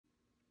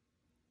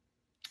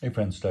Hey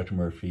friends, Dr.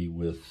 Murphy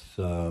with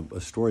a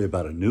story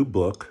about a new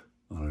book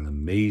on an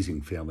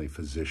amazing family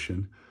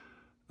physician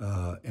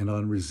and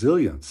on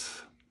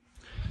resilience.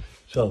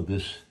 So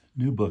this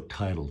new book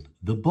titled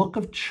The Book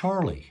of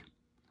Charlie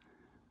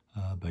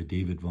by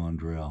David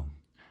Vondrell,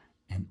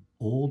 An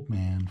Old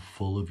Man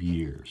Full of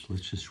Years.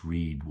 Let's just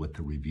read what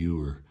the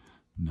reviewer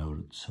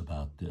notes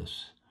about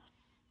this.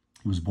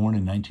 He was born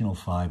in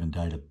 1905 and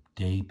died a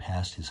day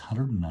past his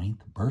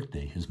 109th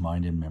birthday, his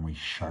mind and memory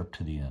sharp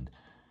to the end.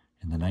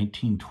 In the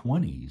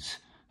 1920s,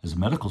 as a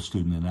medical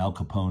student in Al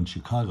Capone,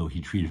 Chicago,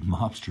 he treated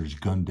mobsters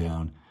gunned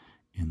down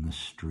in the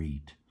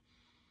street.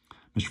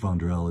 Mr.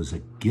 Vondrell is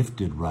a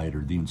gifted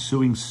writer. The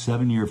ensuing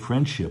 7-year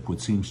friendship, which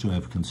seems to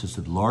have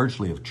consisted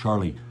largely of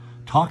Charlie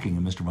talking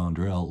and Mr.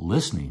 Vondrell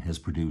listening, has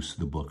produced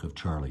the Book of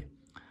Charlie.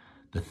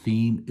 The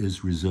theme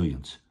is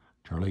resilience.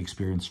 Charlie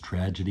experienced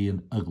tragedy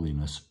and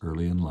ugliness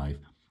early in life,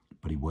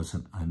 but he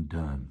wasn't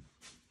undone.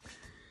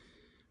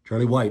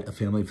 Charlie White, a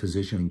family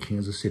physician in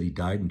Kansas City,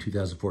 died in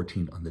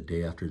 2014 on the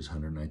day after his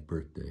 109th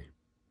birthday.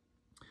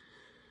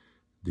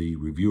 The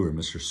reviewer,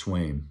 Mr.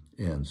 Swain,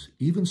 ends,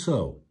 "Even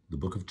so, the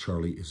Book of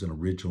Charlie is an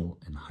original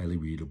and highly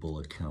readable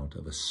account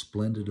of a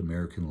splendid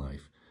American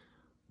life.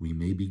 We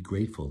may be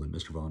grateful that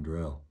Mr.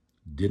 Vondrell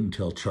didn't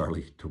tell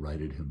Charlie to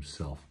write it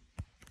himself."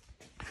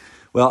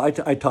 Well,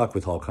 I talk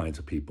with all kinds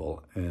of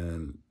people,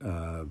 and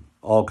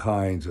all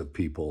kinds of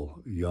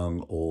people,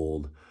 young,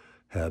 old,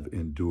 have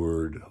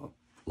endured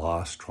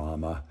loss,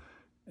 trauma,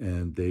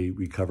 and they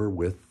recover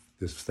with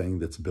this thing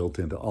that's built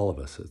into all of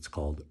us. It's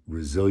called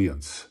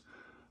resilience.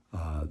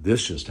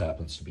 This just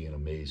happens to be an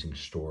amazing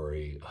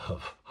story of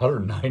a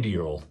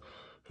 190-year-old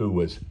who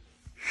was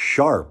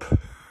sharp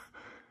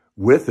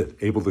with it,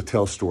 able to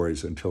tell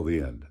stories until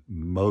the end.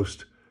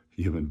 Most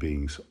human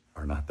beings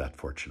are not that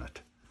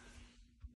fortunate.